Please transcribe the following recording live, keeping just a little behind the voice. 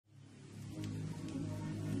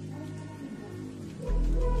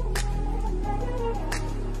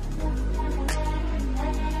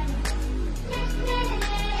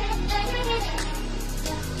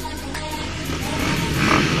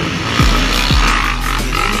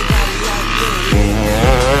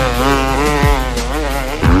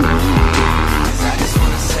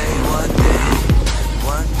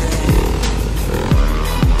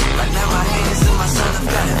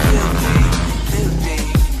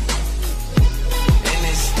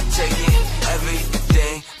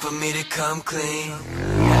me to come clean.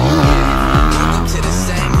 Welcome to the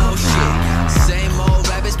same old shit. Same old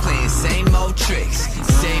rabbits playing same old tricks.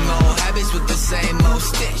 Same old habits with the same old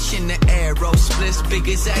stitch. In the air, roll splits big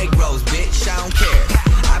as egg rolls, bitch, I don't care.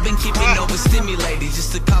 I've been keeping overstimulated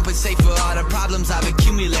just to compensate for all the problems I've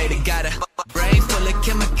accumulated. Got a brain full of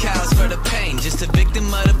chemicals for the pain, just a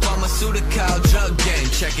victim of the pharmaceutical drug game.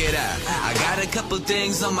 Check it out, I got a couple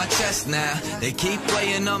things on my chest now. They keep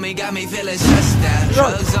weighing on me, got me feeling stressed out.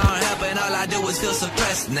 Drugs aren't helping, all I do is feel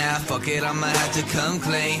suppressed now. Fuck it, I'ma have to come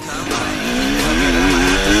clean. Fuck it, I'ma have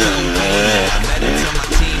to come clean. I met it to my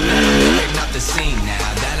team, now I'm looking up the scene now.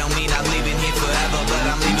 That don't mean I'm leaving here forever, but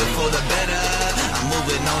I'm leaving for the better. I'm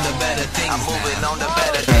moving on to better things. I'm moving on to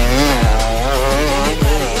better things.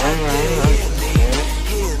 Anybody out there hear me?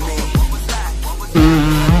 Hear me?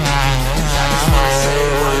 I just wanna say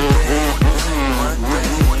one thing.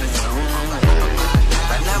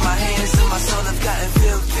 Right now my hands and my soul have gotten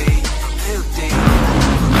filthy, filthy.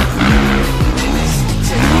 And it's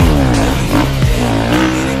taking everything for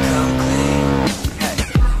me to come clean. Hey,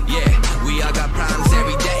 yeah, we all got problems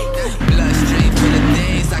every day. Bloodstream full of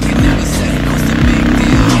things I can never say. What's the big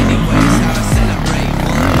deal anyways? How I celebrate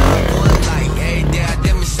one life, every day I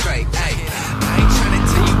demonstrate. Hey, I ain't trying to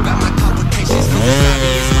tell you about my complications, cause it's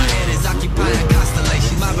obvious my head is occupying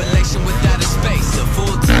constellations. My relation with outer space, a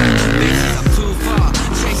full-time basis. I'm too far,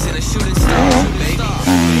 chasing a shooting star, baby.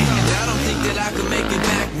 And I don't think that I can make it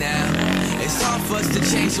back now. It's hard for us to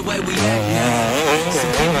change the way we act now.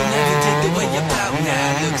 Some people never did the way you're about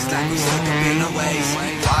now. Looks like we stuck up in our ways.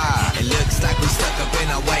 It looks like we stuck up in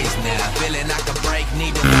our ways now. Feeling like a break,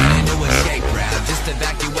 need to find a new escape route. Just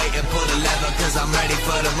evacuate and pull the lever, cause I'm ready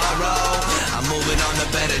for tomorrow. I'm moving on to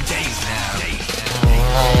better days now.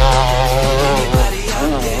 Anybody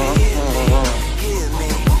out there hear me? Hear me?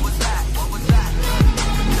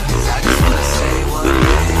 Cause I just wanna say one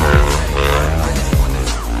thing.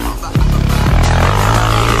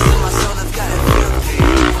 My soul have gotten filthy,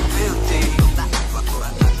 filthy.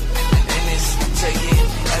 And it's taking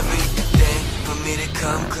everything for me to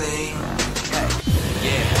come clean.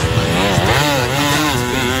 Yeah, my hands dirty like a dog's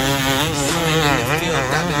feet. Swimming in the field,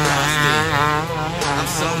 I've been lost in. I'm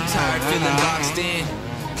so tired, feeling boxed in.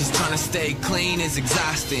 Cause trying to stay clean is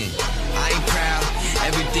exhausting. I ain't proud,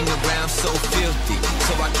 everything around so filthy.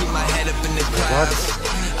 So I keep my head up in the clouds.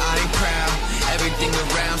 I ain't proud, everything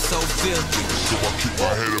around so filthy. So I keep my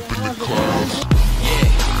head up in the clouds.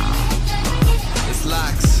 Yeah, it's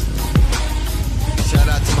Locks. Shout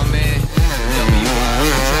out to my man, W.I.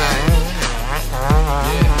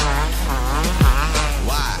 Yeah.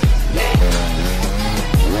 Why?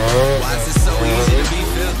 Why is it so easy to be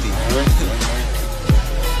filthy?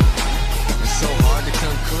 It's so hard to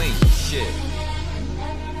come clean. Shit.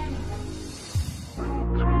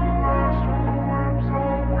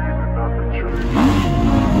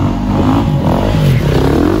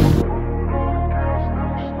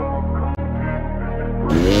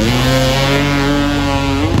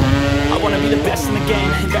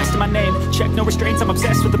 Invest in my name, check no restraints, I'm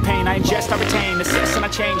obsessed with the pain. I ingest, I retain, assess and I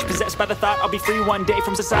change. Possessed by the thought I'll be free one day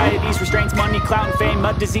from society's restraints. Money, clout and fame,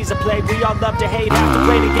 a disease, a plague. We all love to hate, have to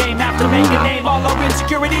play the game, have to make a name. All our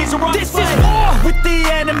insecurities are on display. This is war with the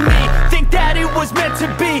enemy, think that it was meant to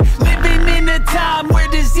be. Living in a time where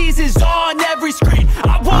disease is on every screen.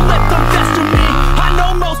 I won't let them fester me, I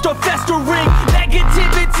know most are festering.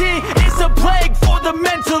 Negativity is a plague for the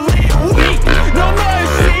mentally weak. No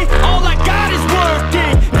mercy, all I got is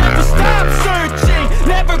working. Never stop searching,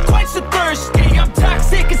 never quench the thirsty. I'm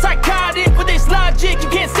toxic and psychotic with this logic, you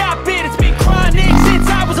can't stop it. It's been chronic since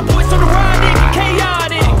I was a boy, so neurotic and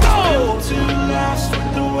chaotic. Go to last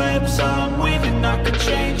with the webs I'm weaving. I could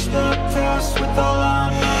change the past with all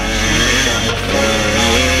I'm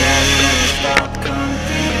stop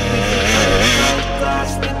competing.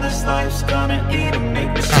 Glass, then this life's gonna eat and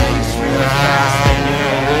make mistakes real fast. And you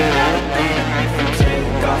ain't out of beat. If you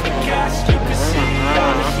take off the cast, you can see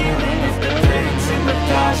all the healing. If the things in the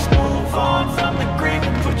past, move on from the grave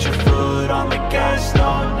and put your foot on the gas.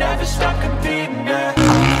 No, never stop competing, yeah.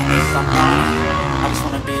 I'm on it, I just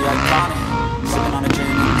wanna be iconic. Sipping on a gin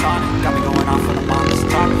and tonic, got me going off when I'm on this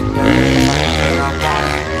topic, yeah. I'm on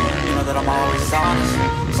it, you know that I'm always honest.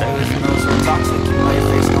 Stay away from those who are toxic, you know your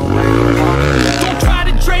face, no way you want it. Don't try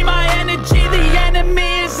to drain my energy, the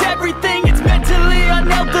enemy is everything. It's mentally,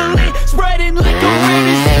 unhealthily.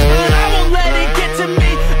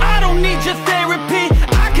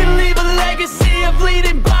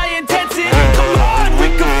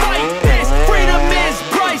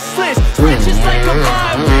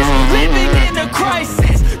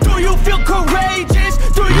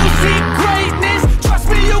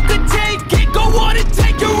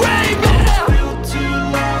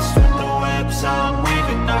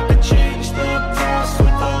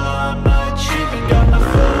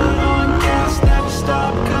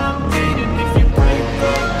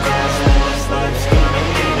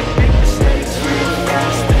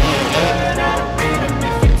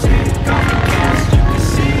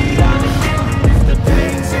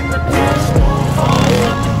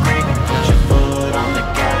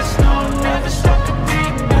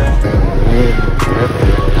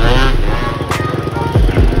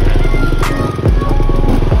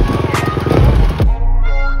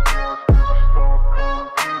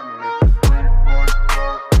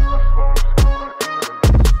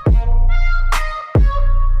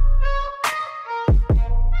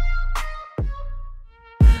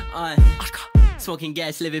 smoking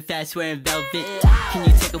gas, living fast, wearing velvet. Can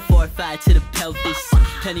you take a 4 or 5 to the pelvis?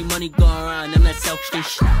 Plenty money going around, I'm not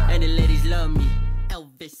selfish. And the ladies love me,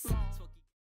 Elvis.